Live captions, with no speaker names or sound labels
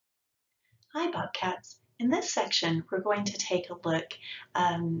Hi, Bobcats. In this section, we're going to take a look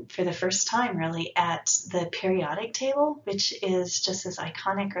for the first time really at the periodic table, which is just this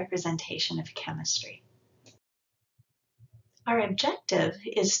iconic representation of chemistry. Our objective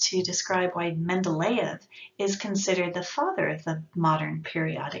is to describe why Mendeleev is considered the father of the modern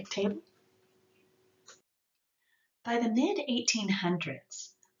periodic table. By the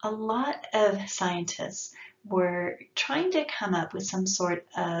mid-1800s, a lot of scientists were trying to come up with some sort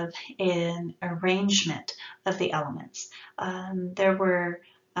of an arrangement of the elements. There were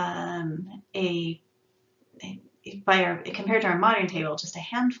compared to our modern table, just a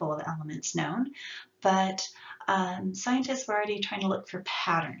handful of elements known, but scientists were already trying to look for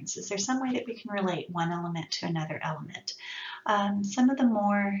patterns. Is there some way that we can relate one element to another element? Some of the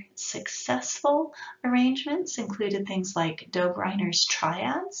more successful arrangements included things like Dobryner's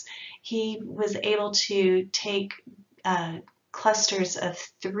triads. He was able to take clusters of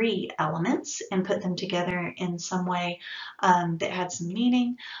 3 elements and put them together in some way that had some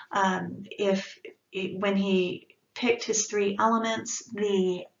meaning. When he picked his 3 elements,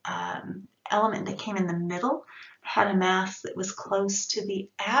 the element that came in the middle had a mass that was close to the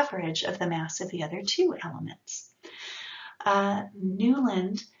average of the mass of the other 2 elements.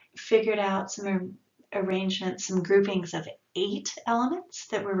 Newland figured out some arrangements, some groupings of 8 elements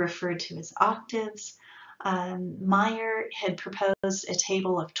that were referred to as octaves. Meyer had proposed a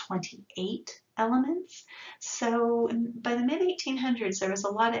table of 28 elements. So by the mid-1800s, there was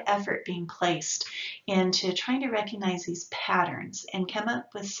a lot of effort being placed into trying to recognize these patterns and come up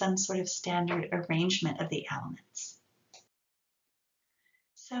with some sort of standard arrangement of the elements.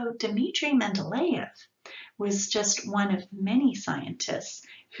 So Dmitri Mendeleev was just one of many scientists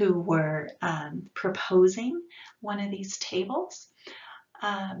who were proposing one of these tables.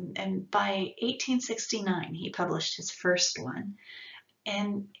 And by 1869, he published his first one.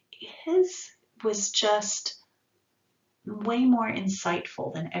 And his was just way more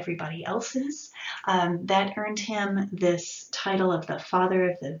insightful than everybody else's. That earned him this title of the father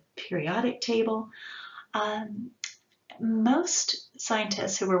of the periodic table. Most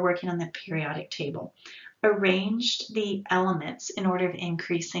scientists who were working on the periodic table arranged the elements in order of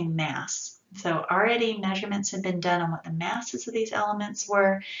increasing mass. So already measurements had been done on what the masses of these elements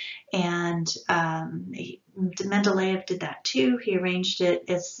were, and Mendeleev did that too. He arranged it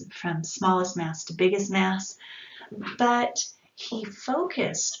as from smallest mass to biggest mass, but he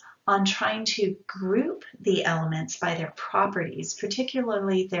focused on trying to group the elements by their properties,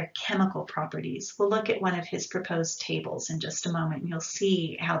 particularly their chemical properties. We'll look at one of his proposed tables in just a moment, and you'll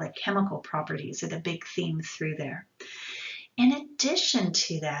see how the chemical properties are the big theme through there. In addition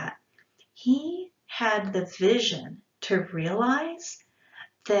to that, he had the vision to realize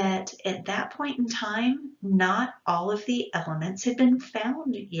that at that point in time, not all of the elements had been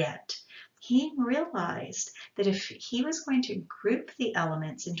found yet. He realized that if he was going to group the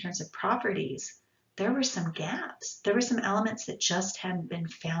elements in terms of properties, there were some gaps. There were some elements that just hadn't been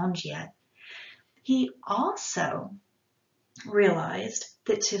found yet. He also realized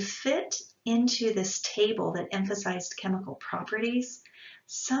that to fit into this table that emphasized chemical properties,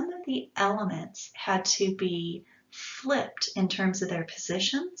 some of the elements had to be flipped in terms of their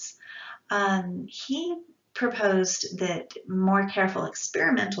positions. He proposed that more careful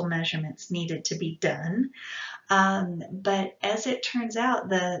experimental measurements needed to be done, but as it turns out,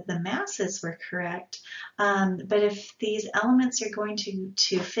 the masses were correct. But if these elements are going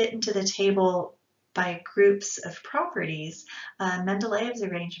to fit into the table by groups of properties, Mendeleev's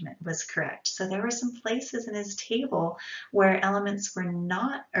arrangement was correct. So there were some places in his table where elements were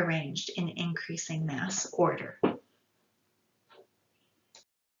not arranged in increasing mass order.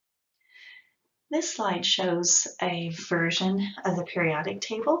 This slide shows a version of the periodic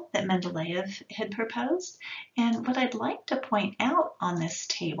table that Mendeleev had proposed. And what I'd like to point out on this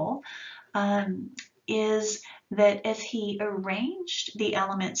table is that as he arranged the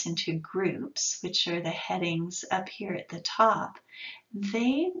elements into groups, which are the headings up here at the top,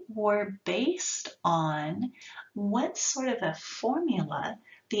 they were based on what sort of a formula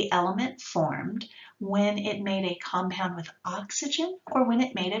the element formed when it made a compound with oxygen or when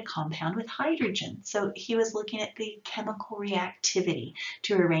it made a compound with hydrogen. So he was looking at the chemical reactivity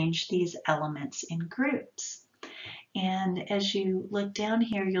to arrange these elements in groups. And as you look down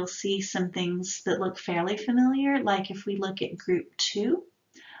here, you'll see some things that look fairly familiar, like if we look at group 2,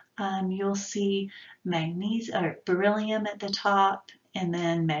 you'll see magnesium or beryllium at the top and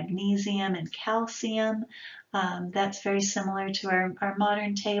then magnesium and calcium. That's very similar to our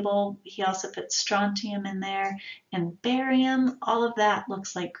modern table. He also put strontium in there and barium. All of that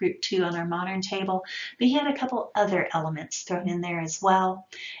looks like group 2 on our modern table, but he had a couple other elements thrown in there as well.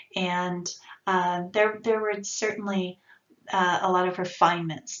 And there were certainly a lot of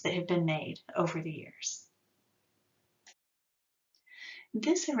refinements that have been made over the years.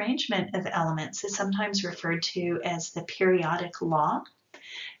 This arrangement of elements is sometimes referred to as the periodic law.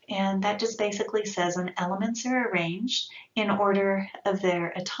 And that just basically says when elements are arranged in order of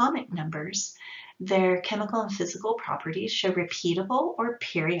their atomic numbers, their chemical and physical properties show repeatable or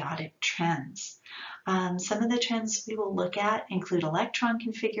periodic trends. Some of the trends we will look at include electron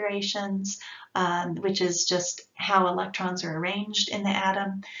configurations, which is just how electrons are arranged in the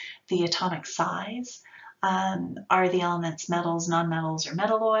atom, the atomic size, are the elements metals, nonmetals, or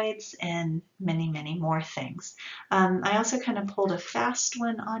metalloids, and many, many more things. I also kind of pulled a fast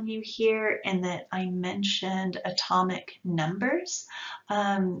one on you here in that I mentioned atomic numbers.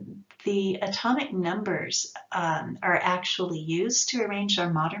 The atomic numbers are actually used to arrange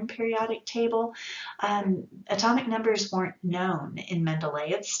our modern periodic table. Atomic numbers weren't known in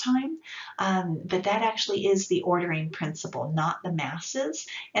Mendeleev's time, but that actually is the ordering principle, not the masses.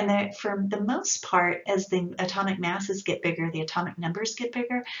 And that for the most part, as the atomic masses get bigger, the atomic numbers get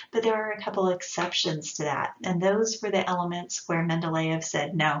bigger, but there are a couple of exceptions to that. And those were the elements where Mendeleev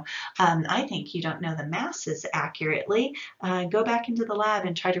said, no, I think you don't know the masses accurately. Go back into the lab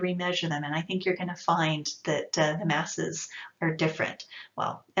and try to remeasure them. And I think you're going to find that the masses are different.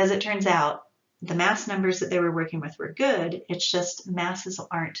 Well, as it turns out, the mass numbers that they were working with were good. It's just masses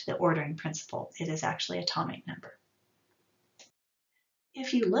aren't the ordering principle. It is actually atomic number.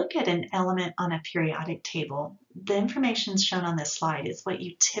 If you look at an element on a periodic table, the information shown on this slide is what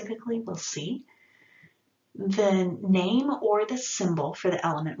you typically will see. The name or the symbol for the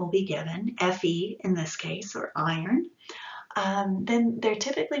element will be given, Fe in this case, or iron. Then there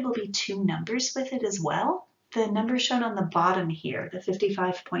typically will be 2 numbers with it as well. The number shown on the bottom here, the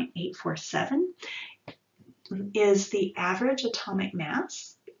 55.847, is the average atomic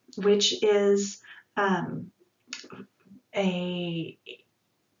mass, which is an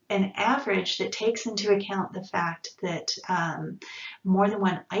average that takes into account the fact that more than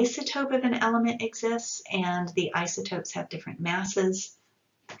one isotope of an element exists and the isotopes have different masses.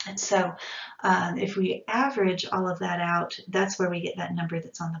 And so if we average all of that out, that's where we get that number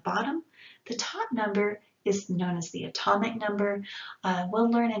that's on the bottom. The top number is known as the atomic number.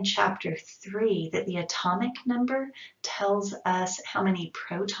 We'll learn in chapter 3 that the atomic number tells us how many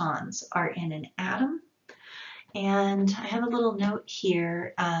protons are in an atom. And I have a little note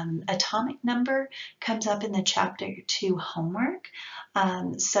here. Atomic number comes up in the chapter 2 homework.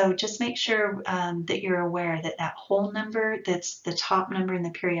 So just make sure that you're aware that that whole number, that's the top number in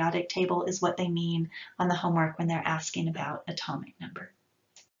the periodic table, is what they mean on the homework when they're asking about atomic number.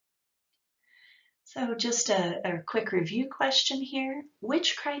 So just a quick review question here.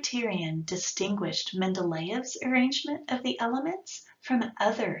 Which criterion distinguished Mendeleev's arrangement of the elements from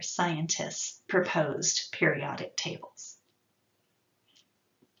other scientists' proposed periodic tables?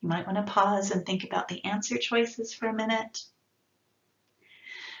 You might want to pause and think about the answer choices for a minute.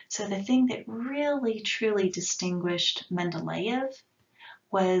 So the thing that really truly distinguished Mendeleev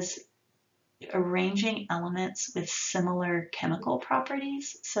was arranging elements with similar chemical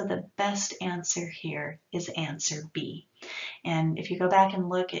properties. So the best answer here is answer B. And if you go back and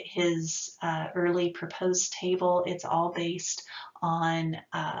look at his early proposed table, it's all based on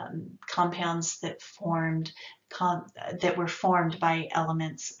compounds that were formed by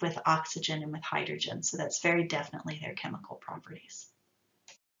elements with oxygen and with hydrogen. So that's very definitely their chemical properties.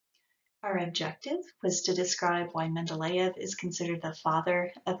 Our objective was to describe why Mendeleev is considered the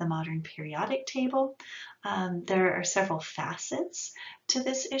father of the modern periodic table. There are several facets to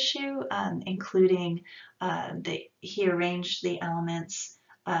this issue, including that he arranged the elements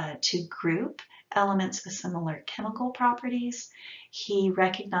to group elements with similar chemical properties. He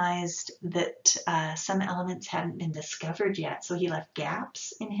recognized that some elements hadn't been discovered yet, so he left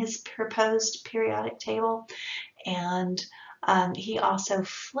gaps in his proposed periodic table. And he also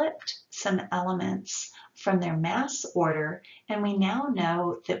flipped some elements from their mass order, and we now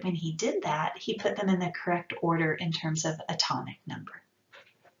know that when he did that, he put them in the correct order in terms of atomic number.